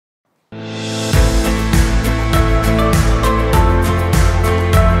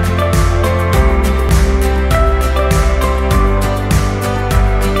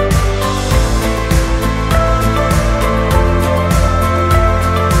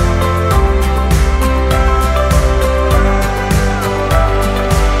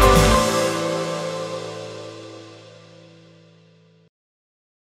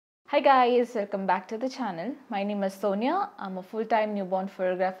guys, welcome back to the channel. My name is Sonia. I'm a full-time newborn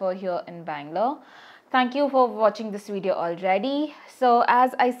photographer here in Bangalore. Thank you for watching this video already. So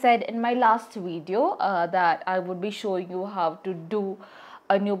as I said in my last video that I would be showing you how to do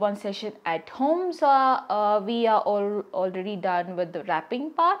a newborn session at home. So we are already done with the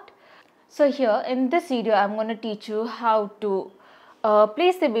wrapping part. So here in this video I'm going to teach you how to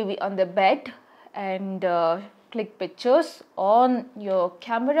place the baby on the bed and click pictures on your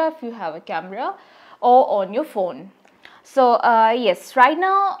camera if you have a camera or on your phone. So yes, right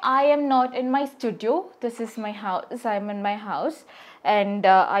now I am not in my studio. This is my house. I'm in my house and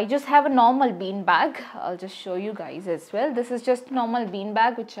I just have a normal bean bag. I'll just show you guys as well. This is just normal bean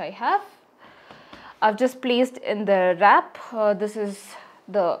bag which I have. I've just placed in the wrap. This is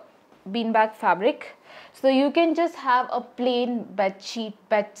the beanbag fabric. So you can just have a plain bed sheet,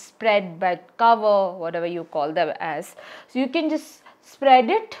 bed spread, bed cover, whatever you call them as. So you can just spread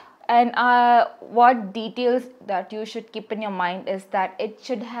it, and what details that you should keep in your mind is that it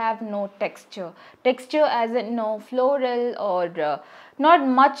should have no texture. Texture as in no floral or not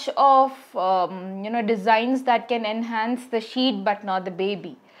much of designs that can enhance the sheet but not the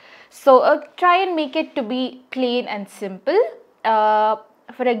baby. So try and make it to be plain and simple.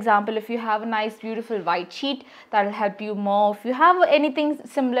 For example, if you have a nice beautiful white sheet, that will help you more. If you have anything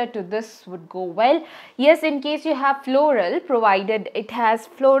similar to this would go well. Yes, in case you have floral, provided it has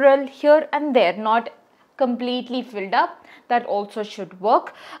floral here and there, not completely filled up, that also should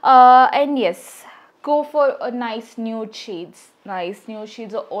work. And yes, go for a nice nude shades. Nice nude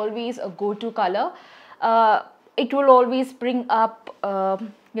shades are always a go-to color. It will always bring up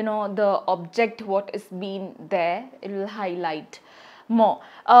the object what is being there. It will highlight more.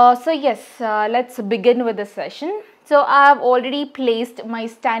 So yes, let's begin with the session. So I have already placed my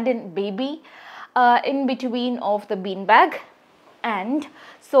stand-in baby in between of the beanbag, and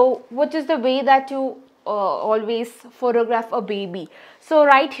so which is the way that you always photograph a baby. So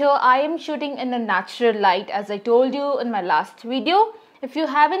right here I am shooting in a natural light, as I told you in my last video. If you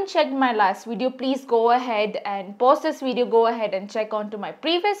haven't checked my last video, please go ahead and pause this video, go ahead and check onto my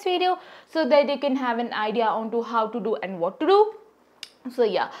previous video so that you can have an idea onto how to do and what to do. So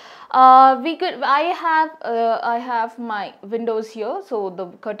yeah, I have my windows here, so the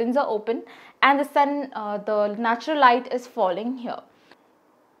curtains are open and the sun, the natural light is falling here.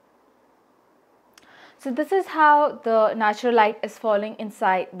 So this is how the natural light is falling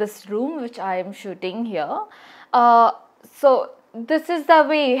inside this room which I am shooting here. So this is the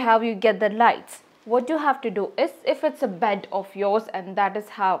way how you get the lights. What you have to do is, if it's a bed of yours and that is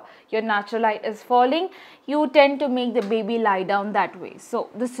how your natural light is falling, you tend to make the baby lie down that way. So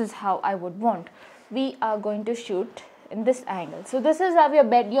this is how I would want. We are going to shoot in this angle. So this is how your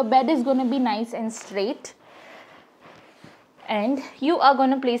bed is going to be nice and straight, and you are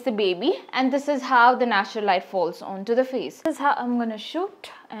going to place the baby, and this is how the natural light falls onto the face. This is how I'm going to shoot.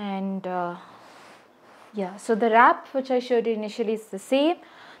 And yeah, so the wrap which I showed you initially is the same.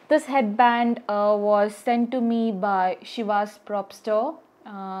 This headband was sent to me by Shiva's prop store.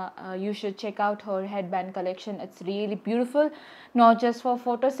 You should check out her headband collection. It's really beautiful. Not just for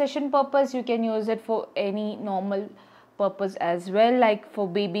photo session purpose, you can use it for any normal purpose as well. Like for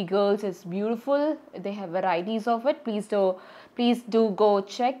baby girls, it's beautiful. They have varieties of it. Please do go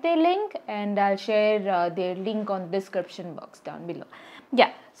check their link, and I'll share their link on the description box down below.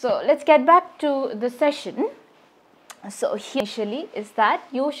 Yeah, so let's get back to the session. So here initially is that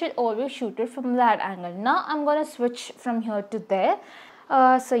you should always shoot it from that angle. Now I'm going to switch from here to there.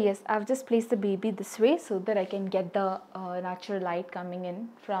 So yes, I've just placed the baby this way so that I can get the natural light coming in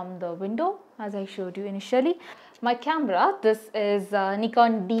from the window as I showed you initially. My camera, this is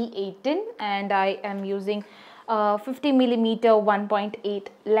Nikon D18, and I am using 50mm 1.8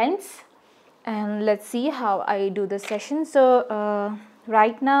 lens. And let's see how I do the session. So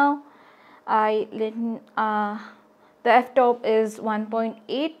right now the f-stop is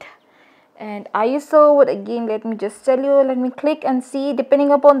 1.8, and ISO would, again, let me just tell you, let me click and see,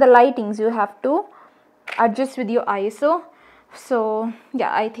 depending upon the lightings you have to adjust with your ISO. So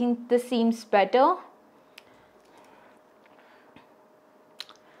yeah, I think this seems better.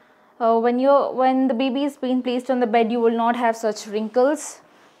 When the baby is being placed on the bed, you will not have such wrinkles.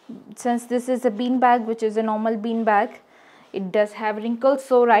 Since this is a bean bag, which is a normal bean bag, it does have wrinkles.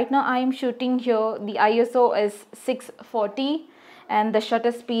 So right now I am shooting here. The ISO is 640 and the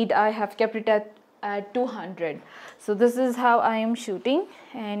shutter speed I have kept it at 200. So this is how I am shooting.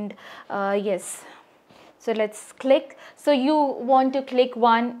 And yes, so let's click. So you want to click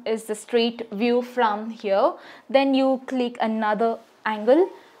one is the straight view from here, then you click another angle.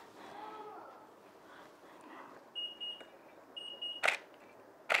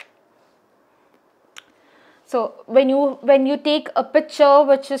 So when you take a picture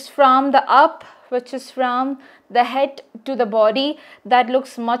which is from the up, which is from the head to the body, that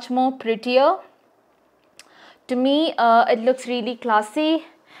looks much more prettier. To me, it looks really classy.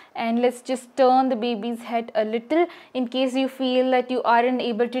 And let's just turn the baby's head a little. In case you feel that you aren't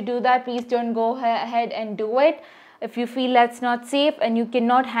able to do that, please don't go ahead and do it. If you feel that's not safe and you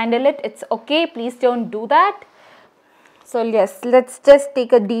cannot handle it, it's okay. Please don't do that. So yes, let's just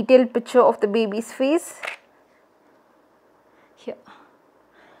take a detailed picture of the baby's face. Here.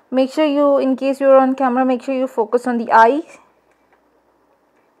 Make sure you, in case you're on camera, make sure you focus on the eye.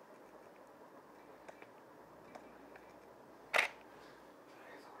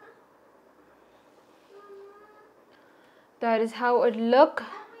 That is how it looks.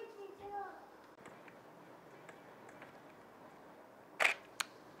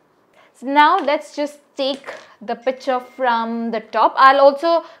 So now let's just take the picture from the top. I'll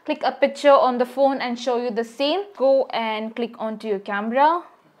also click a picture on the phone and show you the same. Go and click onto your camera.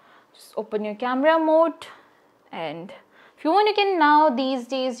 Just open your camera mode, and if you want, you can, now these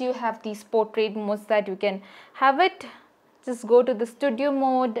days you have these portrait modes that you can have it. Just go to the studio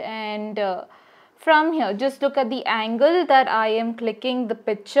mode, and from here just look at the angle that I am clicking the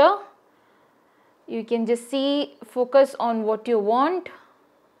picture. You can just see, focus on what you want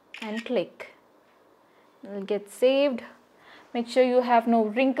and click. It will get saved. Make sure you have no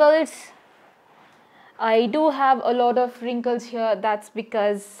wrinkles. I do have a lot of wrinkles here. That's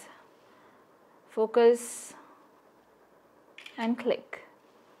because focus and click.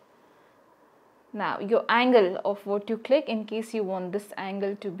 Now your angle of what you click, in case you want this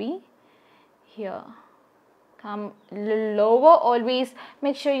angle to be here, come a little lower. Always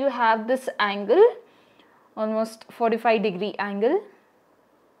make sure you have this angle, almost 45-degree angle.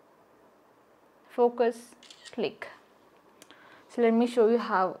 Focus, click. So let me show you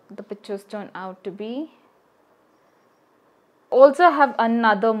how the pictures turn out to be. Also have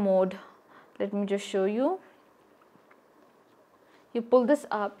another mode. Let me just show you. You pull this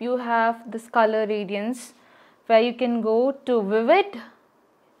up, you have this color radiance where you can go to vivid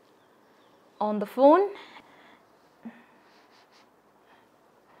on the phone.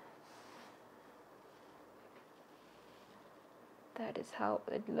 That is how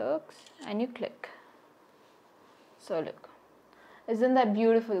it looks, and you click. So look, isn't that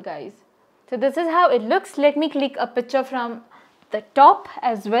beautiful, guys? So this is how it looks. Let me click a picture from the top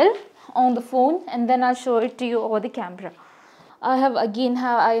as well on the phone, and then I'll show it to you over the camera. I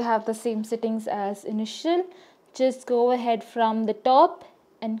have the same settings as initial. Just go ahead from the top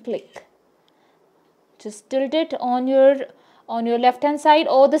and click. Just tilt it on your left hand side,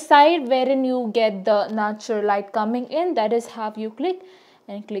 or the side wherein you get the natural light coming in. That is how you click,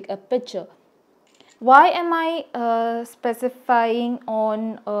 and click a picture. Why am I specifying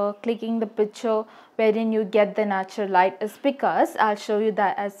on clicking the picture wherein you get the natural light? Is because I'll show you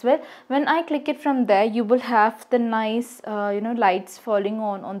that as well. When I click it from there, you will have the nice lights falling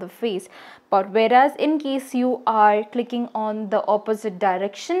on the face. But whereas in case you are clicking on the opposite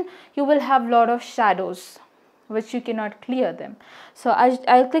direction, you will have lot of shadows which you cannot clear them. So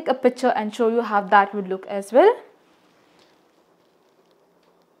I'll click a picture and show you how that would look as well.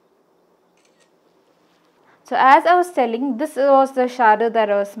 So as I was telling, this was the shadow that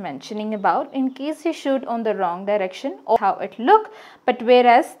I was mentioning about. In case you shoot on the wrong direction, or how it look, but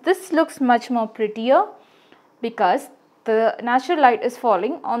whereas this looks much more prettier because the natural light is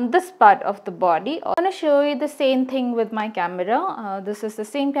falling on this part of the body. I'm going to show you the same thing with my camera. This is the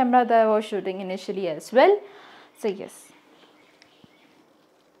same camera that I was shooting initially as well. So yes.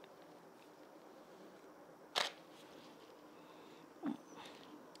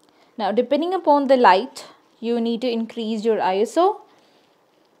 Now depending upon the light, you need to increase your ISO.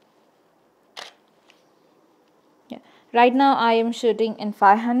 Yeah. Right now I am shooting in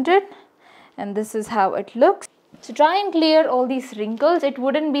 500, and this is how it looks. So try and clear all these wrinkles. It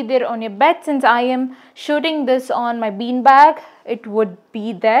wouldn't be there on your bed. Since I am shooting this on my beanbag, it would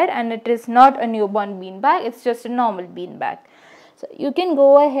be there, and it is not a newborn beanbag. It's just a normal beanbag. So you can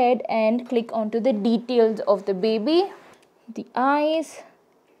go ahead and click onto the details of the baby, the eyes.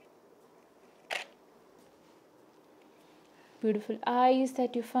 Beautiful eyes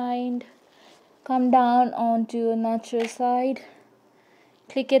that you find. Come down onto your natural side.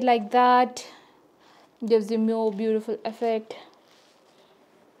 Click it like that. Gives you more beautiful effect.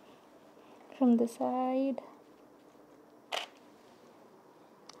 From the side.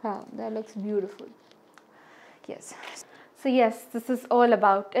 Wow, that looks beautiful. Yes. So yes, this is all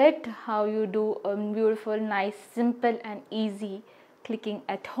about it. How you do a beautiful, nice, simple and easy clicking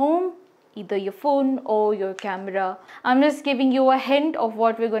at home. either your phone or your camera. I'm just giving you a hint of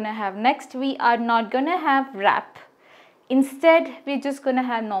what we're gonna have next. We are not gonna have wrap. Instead, we're just gonna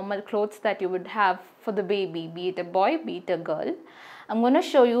have normal clothes that you would have for the baby, be it a boy, be it a girl. I'm gonna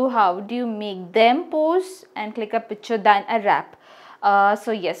show you how do you make them pose and click a picture than a wrap.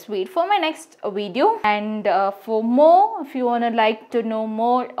 So yes, wait for my next video. And for more, if you wanna like to know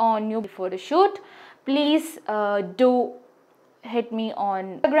more on new photo shoot, please do hit me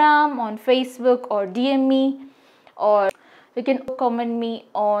on Instagram, on Facebook, or DM me, or you can comment me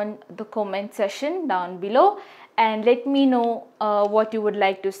on the comment section down below and let me know what you would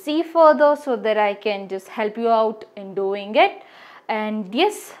like to see further so that I can just help you out in doing it. And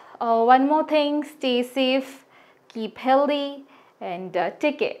yes, one more thing, stay safe, keep healthy, and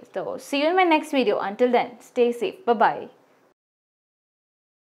take care. So see you in my next video. Until then, stay safe. Bye bye.